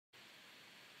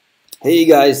Hey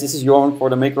guys, this is Jorn for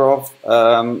the Maker of,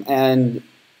 and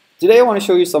today I want to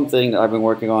show you something that I've been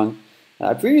working on.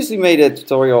 I previously made a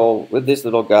tutorial with this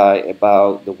little guy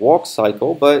about the walk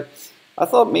cycle, but I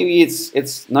thought maybe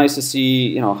it's nice to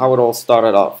see how it all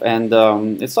started off, and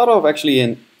it started off actually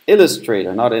in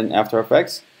Illustrator, not in After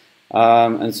Effects.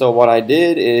 And so what I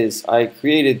did is I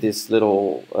created this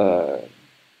little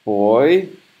boy.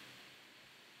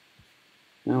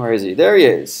 Now, where is he? There he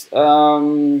is.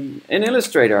 In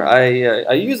Illustrator,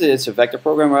 I use it as a vector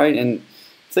program, right? And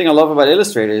the thing I love about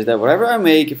Illustrator is that whatever I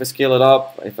make, if I scale it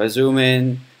up, if I zoom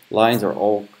in, lines are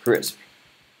all crisp.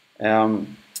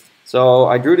 So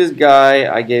I drew this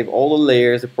guy. I gave all the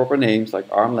layers the proper names, like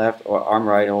arm left or arm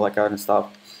right, all that kind of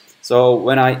stuff. So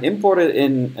when I import it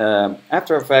in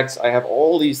After Effects, I have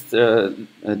all these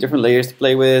different layers to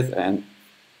play with, and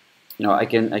I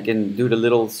can do the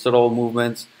little subtle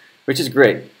movements, which is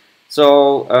great.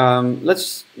 So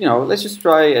let's just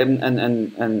try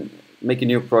and make a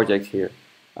new project here.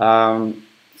 I want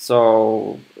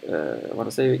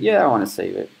to save it. Yeah, I want to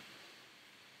save it.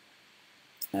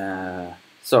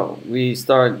 So we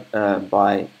start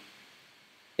by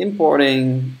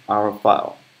importing our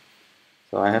file.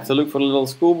 So I have to look for the little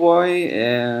schoolboy,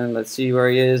 and let's see where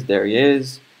he is. There he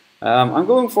is. I'm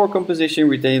going for composition,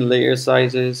 retain layer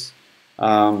sizes.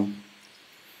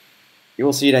 You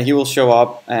will see that he will show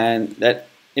up, and that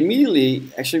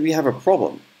immediately actually we have a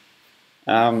problem.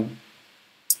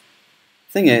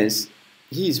 Thing is,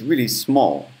 he's really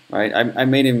small, right? I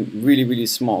made him really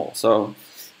small. So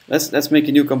let's make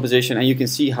a new composition, and you can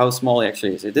see how small he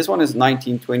actually is. This one is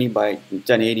 1920 by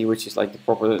 1080, which is like the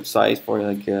proper size for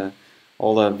like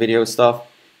all the video stuff.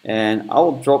 And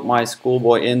I'll drop my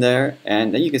schoolboy in there,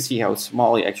 and then you can see how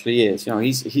small he actually is.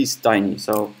 He's tiny.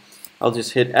 So I'll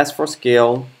just hit S for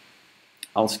scale.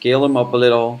 I'll scale him up a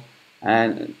little,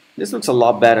 and this looks a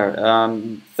lot better.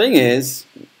 Thing is,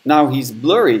 now he's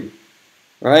blurry,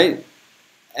 right?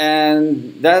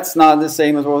 And that's not the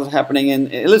same as what was happening in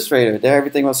Illustrator. There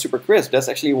everything was super crisp. That's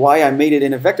actually why I made it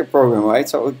in a vector program, right?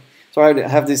 So I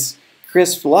have these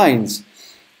crisp lines.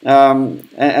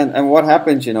 And what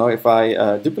happens, if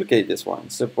I duplicate this one?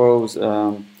 Suppose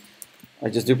I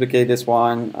just duplicate this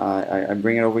one. I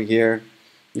bring it over here,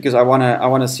 because I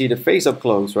wanna see the face up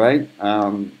close, right?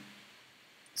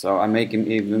 So I make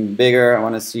him even bigger. I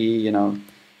want to see, the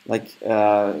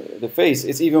face.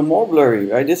 It's even more blurry,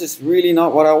 right? This is really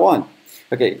not what I want.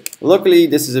 Okay, luckily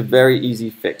this is a very easy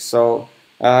fix. So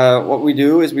what we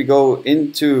do is we go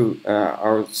into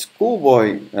our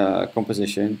schoolboy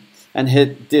composition and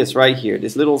hit this right here,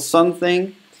 this little sun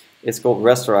thing. It's called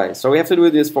rasterize. So we have to do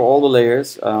this for all the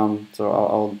layers. So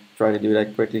I'll try to do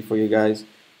that quickly for you guys.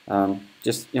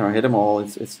 Just hit them all.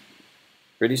 It's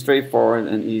pretty straightforward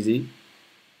and easy.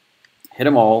 Hit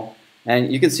them all,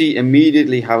 and you can see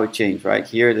immediately how it changed. Right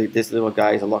here, this little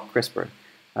guy is a lot crisper.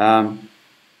 Didn't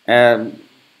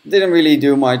really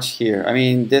do much here. I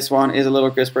mean, this one is a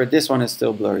little crisper. This one is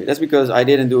still blurry. That's because I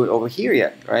didn't do it over here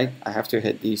yet. Right? I have to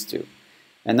hit these two,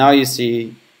 and now you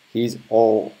see he's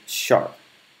all sharp.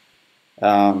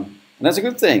 And that's a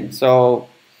good thing. So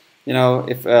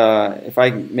if I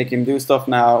make him do stuff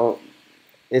now,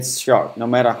 it's sharp no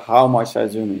matter how much I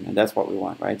zoom in, and that's what we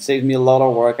want, right? It saves me a lot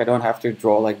of work. I don't have to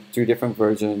draw like 2 different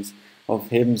versions of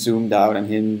him zoomed out and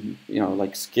him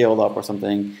like scaled up or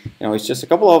something. It's just a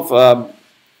couple of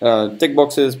tick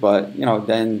boxes, but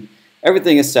then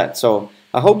everything is set. So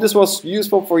I hope this was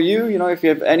useful for you. If you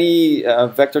have any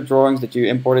vector drawings that you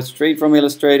imported straight from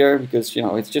Illustrator, because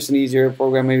it's just an easier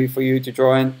program maybe for you to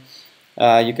draw in.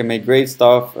 You can make great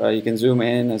stuff. You can zoom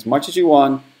in as much as you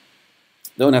want.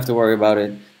 Don't have to worry about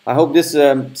it. I hope this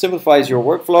simplifies your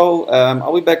workflow.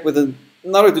 I'll be back with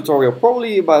another tutorial,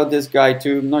 probably about this guy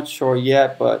too. I'm not sure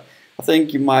yet, but I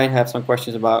think you might have some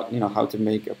questions about how to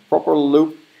make a proper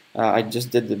loop. I just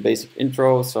did the basic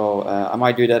intro, so I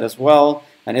might do that as well.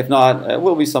 And if not, it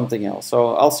will be something else.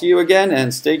 So I'll see you again,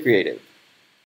 and stay creative.